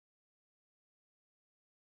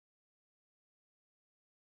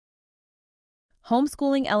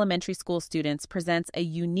Homeschooling elementary school students presents a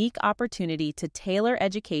unique opportunity to tailor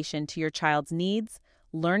education to your child's needs,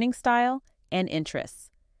 learning style, and interests.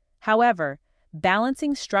 However,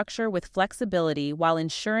 balancing structure with flexibility while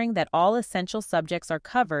ensuring that all essential subjects are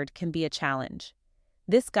covered can be a challenge.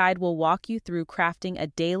 This guide will walk you through crafting a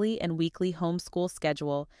daily and weekly homeschool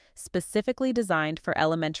schedule specifically designed for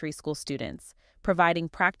elementary school students, providing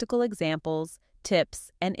practical examples,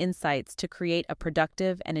 tips, and insights to create a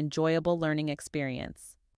productive and enjoyable learning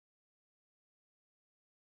experience.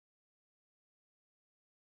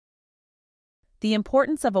 The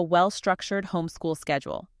importance of a well-structured homeschool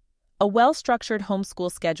schedule. A well-structured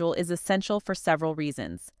homeschool schedule is essential for several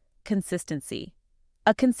reasons. Consistency.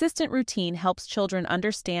 A consistent routine helps children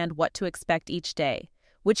understand what to expect each day,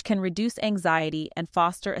 which can reduce anxiety and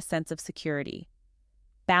foster a sense of security.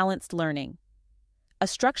 Balanced learning. A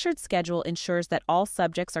structured schedule ensures that all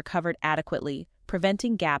subjects are covered adequately,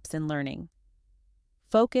 preventing gaps in learning.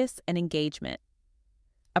 Focus and engagement.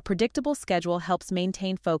 A predictable schedule helps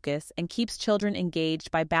maintain focus and keeps children engaged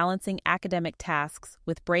by balancing academic tasks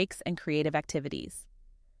with breaks and creative activities.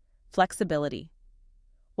 Flexibility.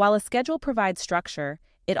 While a schedule provides structure,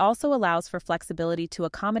 it also allows for flexibility to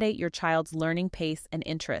accommodate your child's learning pace and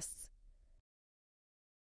interests.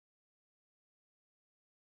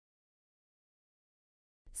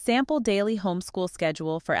 Sample daily homeschool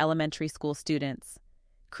schedule for elementary school students.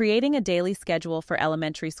 Creating a daily schedule for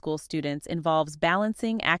elementary school students involves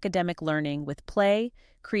balancing academic learning with play,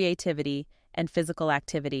 creativity, and physical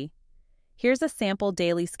activity. Here's a sample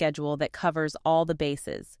daily schedule that covers all the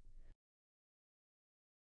bases.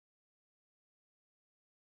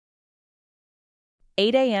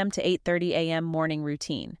 8 a.m. to 8:30 a.m. morning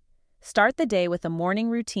routine. Start the day with a morning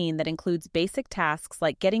routine that includes basic tasks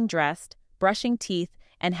like getting dressed, brushing teeth,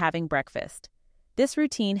 and having breakfast. This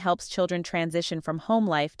routine helps children transition from home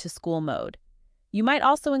life to school mode. You might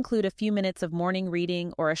also include a few minutes of morning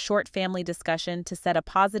reading or a short family discussion to set a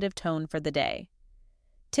positive tone for the day.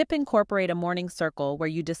 Tip: incorporate a morning circle where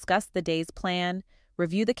you discuss the day's plan,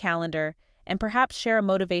 review the calendar, and perhaps share a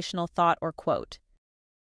motivational thought or quote.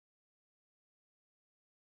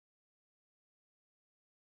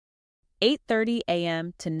 8:30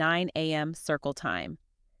 a.m. to 9 a.m. circle time.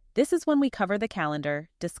 This is when we cover the calendar,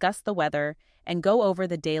 discuss the weather, and go over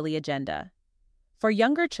the daily agenda. For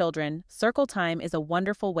younger children, circle time is a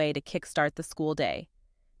wonderful way to kickstart the school day.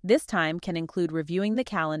 This time can include reviewing the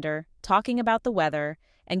calendar, talking about the weather,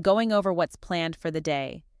 and going over what's planned for the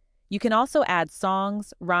day. You can also add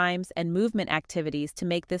songs, rhymes, and movement activities to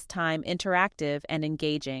make this time interactive and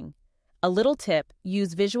engaging. A little tip: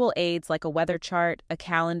 use visual aids like a weather chart, a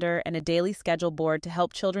calendar, and a daily schedule board to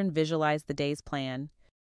help children visualize the day's plan.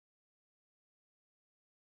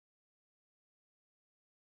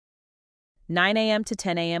 9 a.m. to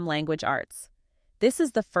 10 a.m. language arts. This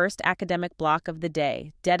is the first academic block of the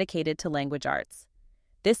day dedicated to language arts.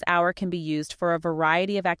 This hour can be used for a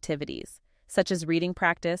variety of activities, such as reading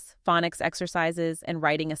practice, phonics exercises, and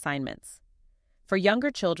writing assignments. For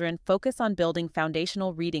younger children, focus on building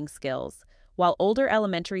foundational reading skills, while older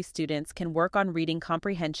elementary students can work on reading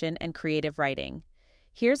comprehension and creative writing.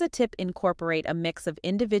 Here's a tip: incorporate a mix of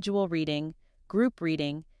individual reading, group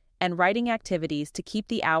reading, and writing activities to keep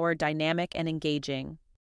the hour dynamic and engaging.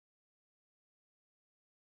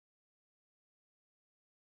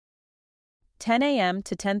 10 a.m.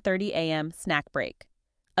 to 10:30 a.m. snack break.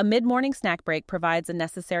 A mid-morning snack break provides a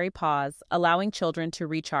necessary pause, allowing children to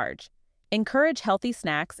recharge. Encourage healthy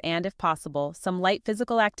snacks and, if possible, some light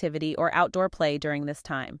physical activity or outdoor play during this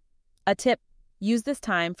time. A tip: use this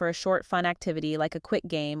time for a short fun activity like a quick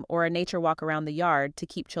game or a nature walk around the yard to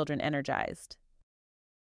keep children energized.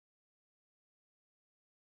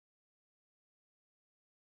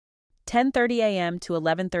 10:30 a.m. to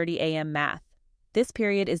 11:30 a.m. math. This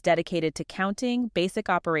period is dedicated to counting, basic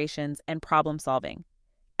operations, and problem solving.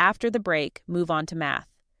 After the break, move on to math.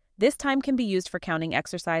 This time can be used for counting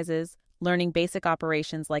exercises, learning basic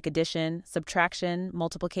operations like addition, subtraction,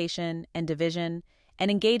 multiplication, and division,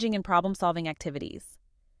 and engaging in problem-solving activities.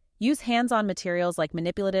 Use hands-on materials like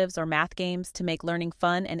manipulatives or math games to make learning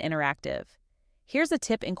fun and interactive. Here's a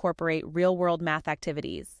tip: incorporate real-world math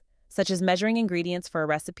activities, such as measuring ingredients for a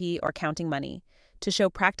recipe or counting money, to show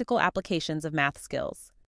practical applications of math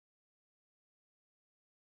skills.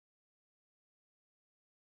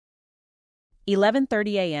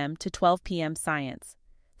 11:30 a.m. to 12 p.m. science.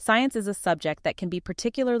 Science is a subject that can be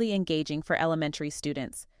particularly engaging for elementary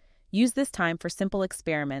students. Use this time for simple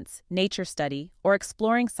experiments, nature study, or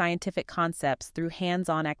exploring scientific concepts through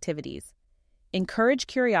hands-on activities. Encourage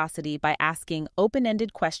curiosity by asking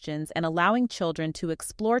open-ended questions and allowing children to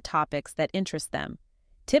explore topics that interest them.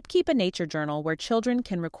 Tip: keep a nature journal where children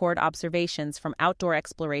can record observations from outdoor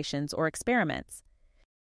explorations or experiments.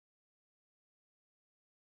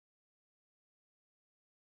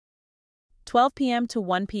 12 p.m. to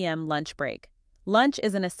 1 p.m. lunch break. Lunch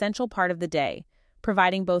is an essential part of the day,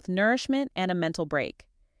 providing both nourishment and a mental break.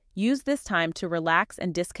 Use this time to relax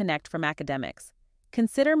and disconnect from academics.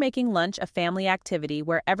 Consider making lunch a family activity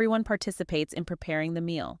where everyone participates in preparing the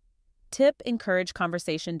meal. Tip: encourage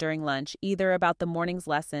conversation during lunch, either about the morning's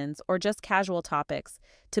lessons or just casual topics,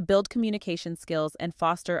 to build communication skills and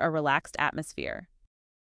foster a relaxed atmosphere.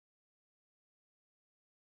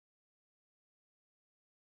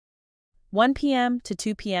 1 p.m. to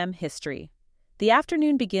 2 p.m. history. The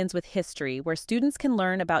afternoon begins with history, where students can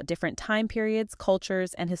learn about different time periods,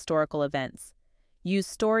 cultures, and historical events. Use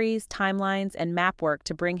stories, timelines, and map work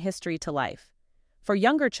to bring history to life. For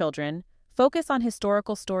younger children, focus on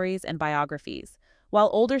historical stories and biographies, while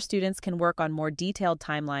older students can work on more detailed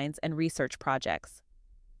timelines and research projects.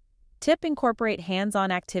 Tip: incorporate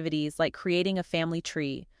hands-on activities like creating a family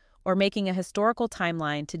tree or making a historical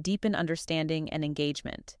timeline to deepen understanding and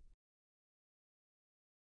engagement.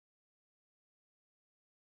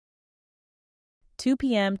 2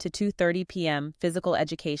 p.m. to 2:30 p.m. physical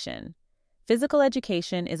education. Physical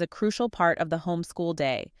education is a crucial part of the homeschool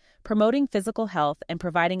day, promoting physical health and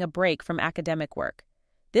providing a break from academic work.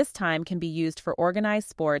 This time can be used for organized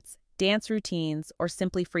sports, dance routines, or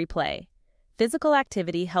simply free play. Physical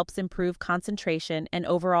activity helps improve concentration and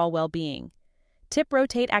overall well-being. Tip: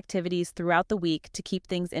 rotate activities throughout the week to keep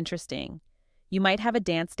things interesting. You might have a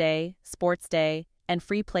dance day, sports day, and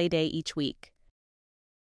free play day each week.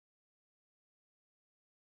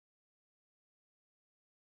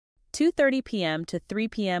 2:30 p.m. to 3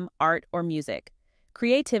 p.m. art or music.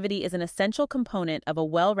 Creativity is an essential component of a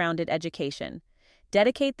well-rounded education.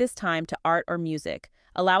 Dedicate this time to art or music,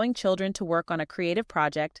 allowing children to work on a creative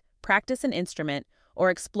project, practice an instrument, or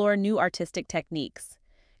explore new artistic techniques.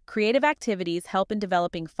 Creative activities help in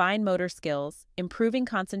developing fine motor skills, improving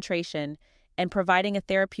concentration, and providing a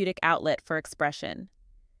therapeutic outlet for expression.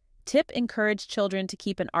 Tip: encourage children to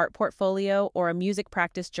keep an art portfolio or a music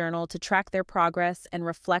practice journal to track their progress and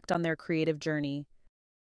reflect on their creative journey.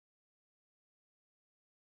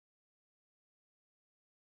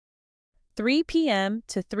 3 p.m.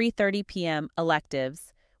 to 3:30 p.m.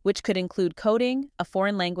 electives, which could include coding, a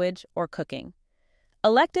foreign language, or cooking.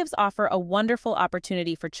 Electives offer a wonderful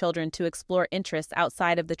opportunity for children to explore interests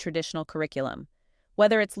outside of the traditional curriculum.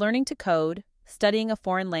 Whether it's learning to code, studying a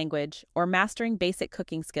foreign language, or mastering basic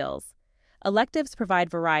cooking skills, electives provide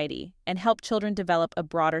variety and help children develop a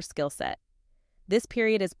broader skill set. This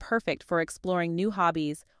period is perfect for exploring new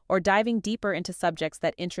hobbies or diving deeper into subjects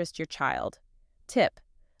that interest your child. Tip: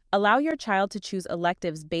 allow your child to choose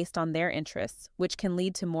electives based on their interests, which can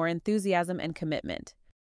lead to more enthusiasm and commitment.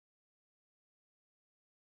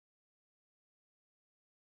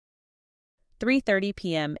 3:30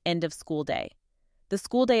 p.m. end of school day. The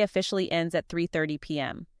school day officially ends at 3:30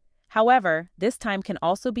 p.m. However, this time can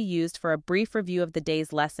also be used for a brief review of the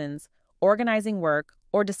day's lessons, organizing work,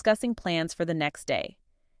 or discussing plans for the next day.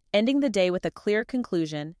 Ending the day with a clear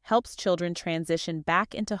conclusion helps children transition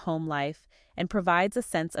back into home life and provides a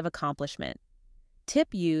sense of accomplishment.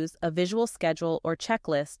 Tip: use a visual schedule or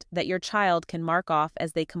checklist that your child can mark off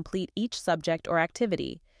as they complete each subject or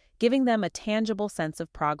activity, giving them a tangible sense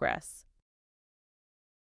of progress.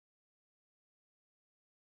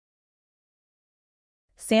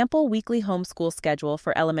 Sample weekly homeschool schedule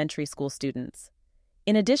for elementary school students.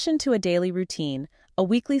 In addition to a daily routine, a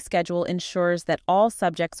weekly schedule ensures that all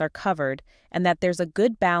subjects are covered and that there's a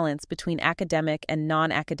good balance between academic and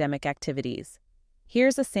non-academic activities.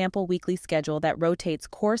 Here's a sample weekly schedule that rotates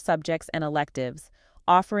core subjects and electives,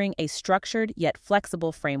 offering a structured yet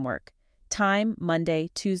flexible framework. Time: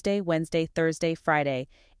 Monday, Tuesday, Wednesday, Thursday, Friday,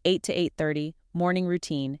 8 to 8:30, morning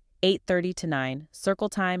routine, 8:30 to 9, circle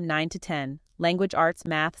time 9 to 10, language arts,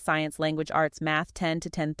 math, science, language arts, math 10 to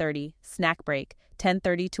 10:30, snack break,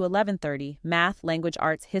 10:30 to 11:30, math, language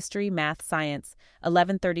arts, history, math, science,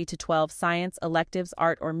 11:30 to 12, science, electives,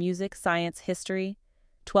 art or music, science, history,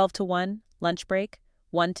 12 to 1, lunch break,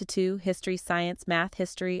 1 to 2, history, science, math,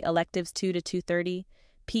 history, electives 2 to 2:30,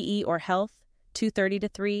 PE or health, 2:30 to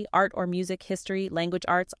 3, art or music, history, language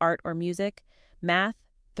arts, art or music, math,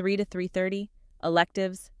 3 to 3:30,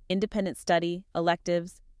 electives, independent study,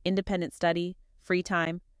 electives, independent study, free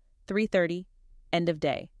time, 3:30, end of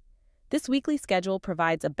day. This weekly schedule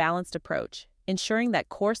provides a balanced approach, ensuring that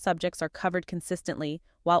core subjects are covered consistently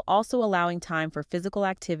while also allowing time for physical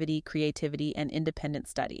activity, creativity, and independent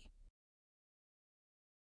study.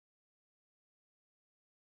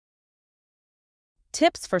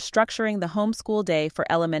 Tips for structuring the homeschool day for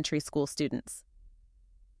elementary school students.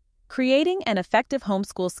 Creating an effective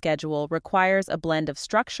homeschool schedule requires a blend of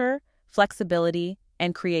structure, flexibility,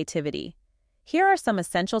 and creativity. Here are some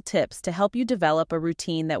essential tips to help you develop a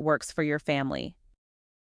routine that works for your family.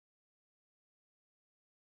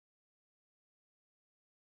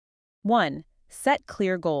 1. Set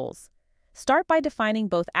clear goals. Start by defining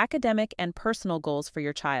both academic and personal goals for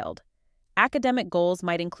your child. Academic goals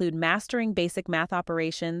might include mastering basic math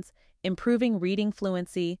operations, improving reading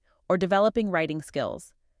fluency, or developing writing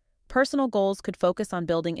skills. Personal goals could focus on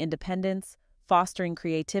building independence, fostering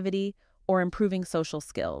creativity, or improving social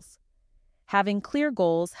skills. Having clear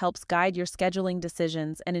goals helps guide your scheduling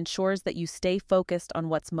decisions and ensures that you stay focused on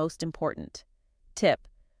what's most important. Tip: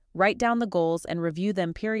 write down the goals and review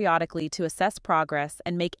them periodically to assess progress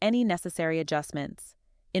and make any necessary adjustments.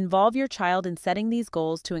 Involve your child in setting these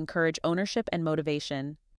goals to encourage ownership and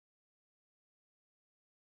motivation.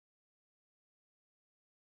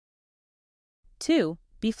 2.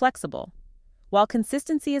 Be flexible. While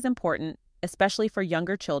consistency is important, especially for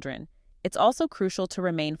younger children, it's also crucial to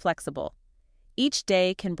remain flexible. Each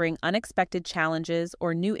day can bring unexpected challenges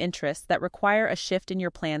or new interests that require a shift in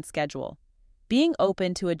your planned schedule. Being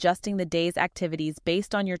open to adjusting the day's activities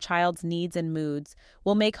based on your child's needs and moods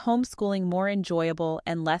will make homeschooling more enjoyable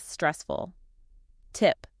and less stressful.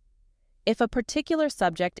 Tip: if a particular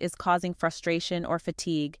subject is causing frustration or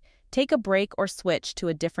fatigue, take a break or switch to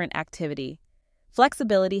a different activity.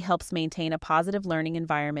 Flexibility helps maintain a positive learning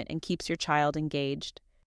environment and keeps your child engaged.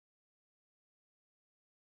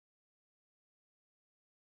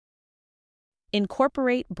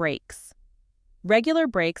 Incorporate breaks. Regular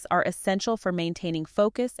breaks are essential for maintaining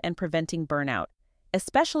focus and preventing burnout,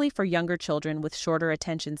 especially for younger children with shorter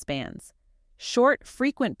attention spans. Short,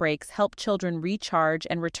 frequent breaks help children recharge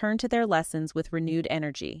and return to their lessons with renewed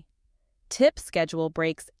energy. Tip: schedule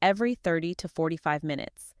breaks every 30 to 45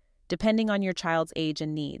 minutes, depending on your child's age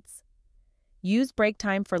and needs. Use break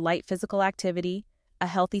time for light physical activity, a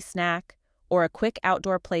healthy snack, or a quick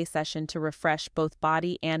outdoor play session to refresh both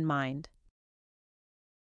body and mind.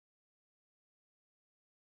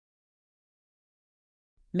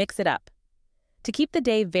 Mix it up. To keep the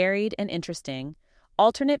day varied and interesting,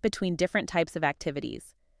 alternate between different types of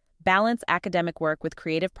activities. Balance academic work with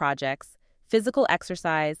creative projects, physical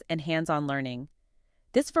exercise, and hands-on learning.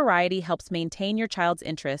 This variety helps maintain your child's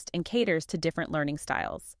interest and caters to different learning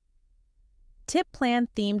styles. Tip: plan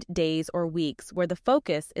themed days or weeks where the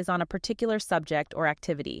focus is on a particular subject or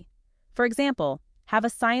activity. For example, have a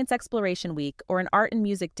science exploration week or an art and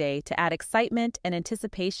music day to add excitement and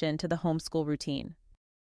anticipation to the homeschool routine.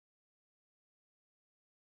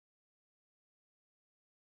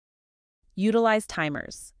 Utilize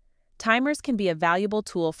timers. Timers can be a valuable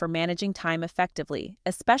tool for managing time effectively,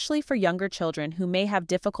 especially for younger children who may have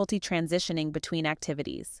difficulty transitioning between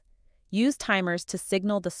activities. Use timers to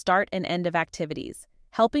signal the start and end of activities,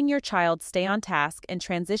 helping your child stay on task and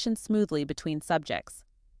transition smoothly between subjects.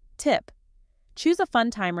 Tip: choose a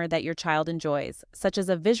fun timer that your child enjoys, such as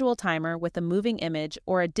a visual timer with a moving image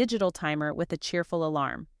or a digital timer with a cheerful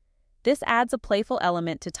alarm. This adds a playful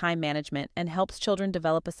element to time management and helps children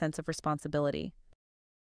develop a sense of responsibility.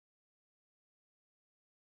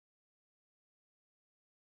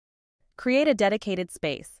 Create a dedicated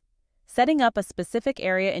space. Setting up a specific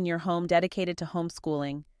area in your home dedicated to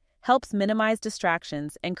homeschooling helps minimize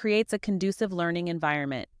distractions and creates a conducive learning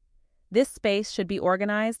environment. This space should be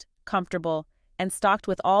organized, comfortable, and stocked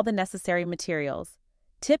with all the necessary materials.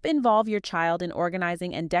 Tip: involve your child in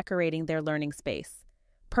organizing and decorating their learning space.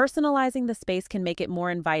 Personalizing the space can make it more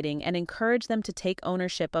inviting and encourage them to take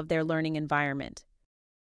ownership of their learning environment.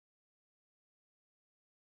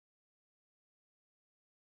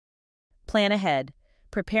 Plan ahead.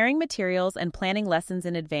 Preparing materials and planning lessons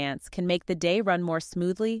in advance can make the day run more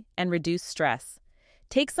smoothly and reduce stress.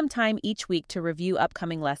 Take some time each week to review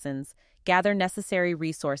upcoming lessons, gather necessary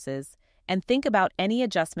resources, and think about any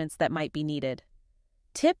adjustments that might be needed.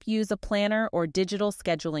 Tip: use a planner or digital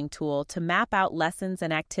scheduling tool to map out lessons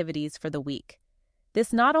and activities for the week.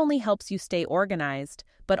 This not only helps you stay organized,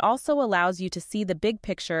 but also allows you to see the big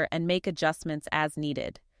picture and make adjustments as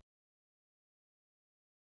needed.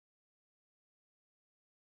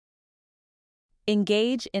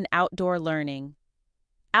 Engage in outdoor learning.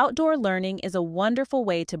 Outdoor learning is a wonderful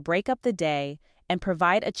way to break up the day and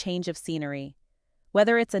provide a change of scenery.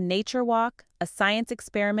 Whether it's a nature walk, a science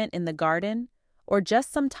experiment in the garden, or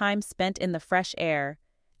just some time spent in the fresh air,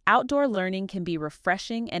 outdoor learning can be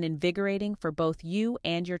refreshing and invigorating for both you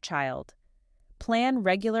and your child. Plan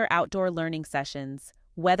regular outdoor learning sessions,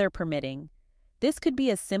 weather permitting. This could be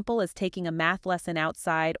as simple as taking a math lesson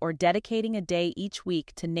outside or dedicating a day each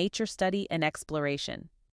week to nature study and exploration.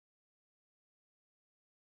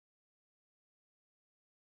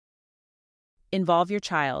 Involve your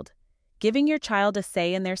child. Giving your child a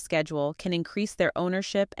say in their schedule can increase their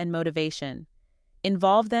ownership and motivation.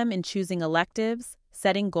 Involve them in choosing electives,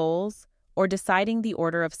 setting goals, or deciding the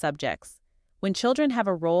order of subjects. When children have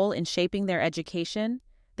a role in shaping their education,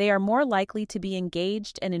 they are more likely to be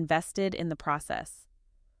engaged and invested in the process.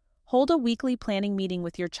 Hold a weekly planning meeting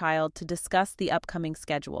with your child to discuss the upcoming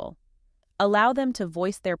schedule. Allow them to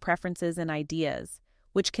voice their preferences and ideas,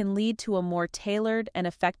 which can lead to a more tailored and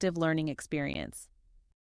effective learning experience.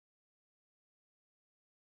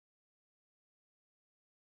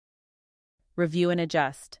 Review and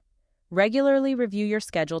adjust. Regularly review your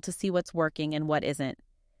schedule to see what's working and what isn't.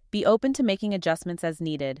 Be open to making adjustments as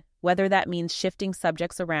needed, whether that means shifting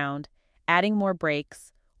subjects around, adding more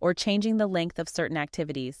breaks, or changing the length of certain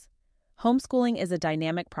activities. Homeschooling is a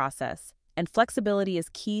dynamic process, and flexibility is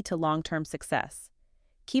key to long-term success.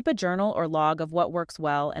 Keep a journal or log of what works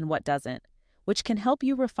well and what doesn't, which can help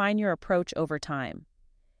you refine your approach over time.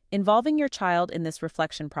 Involving your child in this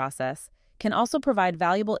reflection process can also provide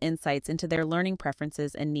valuable insights into their learning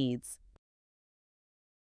preferences and needs.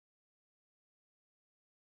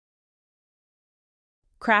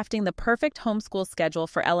 Crafting the perfect homeschool schedule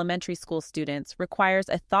for elementary school students requires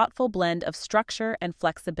a thoughtful blend of structure and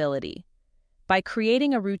flexibility. By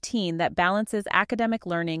creating a routine that balances academic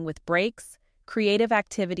learning with breaks, creative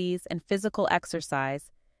activities, and physical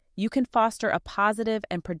exercise, you can foster a positive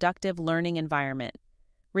and productive learning environment.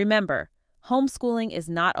 Remember, homeschooling is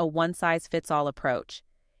not a one-size-fits-all approach.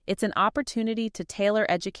 It's an opportunity to tailor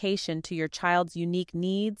education to your child's unique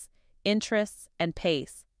needs, interests, and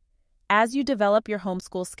pace. As you develop your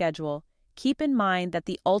homeschool schedule, keep in mind that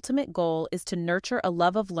the ultimate goal is to nurture a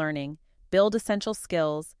love of learning, build essential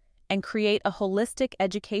skills, and create a holistic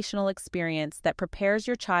educational experience that prepares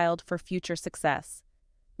your child for future success.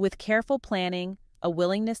 With careful planning, a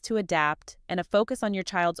willingness to adapt, and a focus on your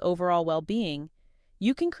child's overall well-being,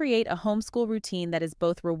 you can create a homeschool routine that is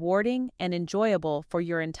both rewarding and enjoyable for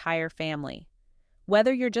your entire family.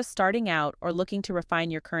 Whether you're just starting out or looking to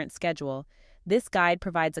refine your current schedule, this guide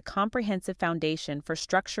provides a comprehensive foundation for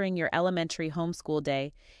structuring your elementary homeschool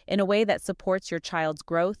day in a way that supports your child's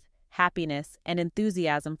growth, happiness, and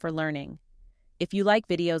enthusiasm for learning. If you like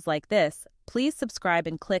videos like this, please subscribe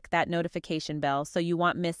and click that notification bell so you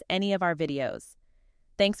won't miss any of our videos.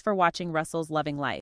 Thanks for watching Russell's Loving Life.